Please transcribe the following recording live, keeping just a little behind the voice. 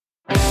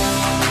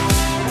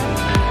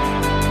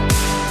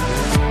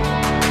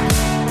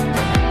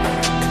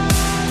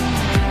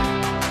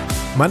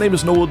My name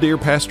is Noel Deere,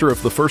 pastor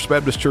of the First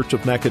Baptist Church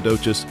of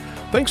Nacogdoches.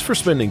 Thanks for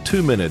spending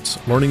 2 minutes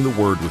learning the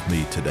Word with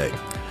me today.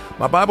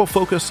 My Bible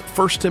focus,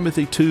 1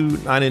 Timothy 2,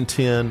 9 and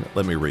 10.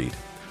 Let me read.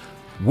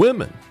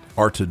 Women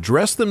are to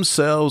dress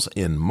themselves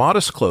in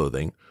modest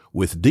clothing,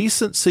 with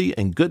decency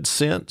and good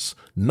sense,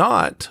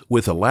 not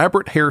with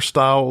elaborate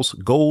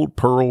hairstyles, gold,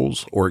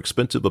 pearls, or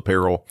expensive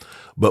apparel,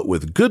 but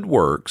with good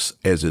works,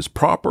 as is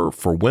proper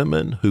for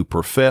women who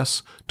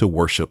profess to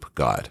worship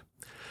God.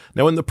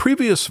 Now, in the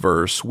previous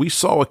verse, we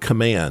saw a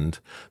command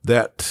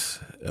that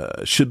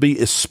should be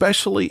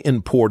especially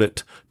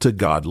important to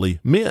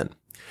godly men.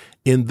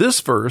 In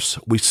this verse,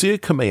 we see a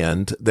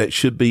command that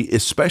should be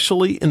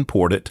especially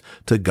important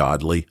to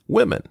godly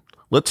women.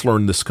 Let's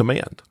learn this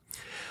command.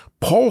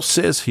 Paul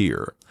says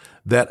here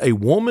that a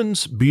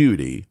woman's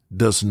beauty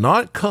does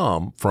not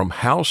come from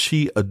how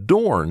she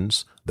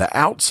adorns the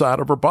outside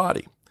of her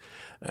body.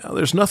 Now,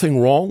 there's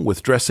nothing wrong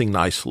with dressing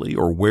nicely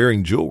or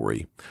wearing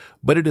jewelry,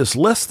 but it is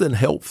less than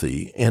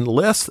healthy and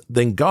less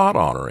than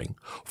God-honoring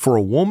for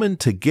a woman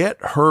to get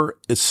her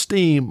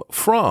esteem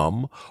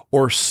from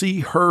or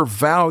see her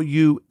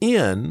value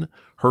in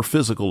her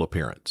physical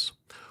appearance.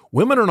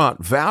 Women are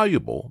not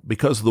valuable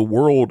because the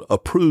world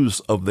approves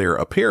of their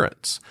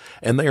appearance,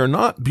 and they are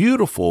not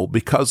beautiful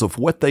because of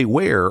what they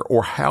wear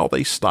or how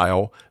they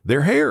style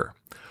their hair.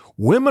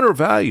 Women are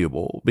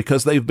valuable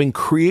because they've been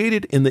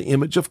created in the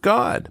image of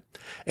God,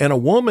 and a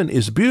woman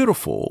is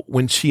beautiful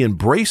when she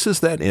embraces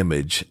that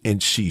image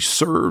and she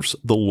serves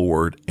the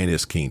Lord and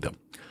His kingdom.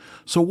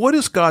 So what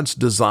is God's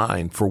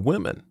design for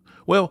women?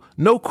 Well,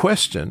 no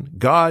question,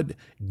 God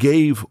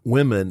gave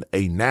women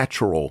a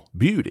natural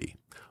beauty,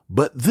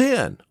 but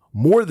then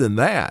more than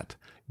that,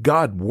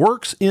 God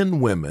works in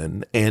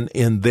women and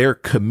in their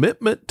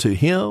commitment to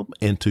Him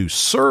and to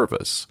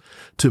service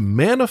to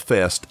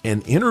manifest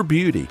an inner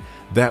beauty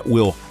that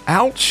will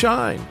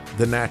outshine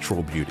the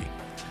natural beauty.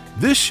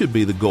 This should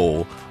be the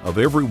goal of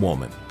every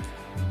woman.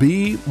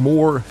 Be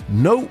more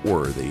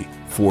noteworthy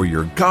for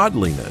your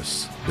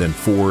godliness than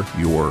for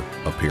your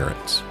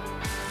appearance.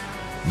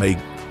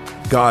 May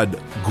God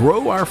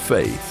grow our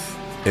faith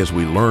as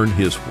we learn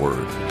His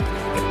Word.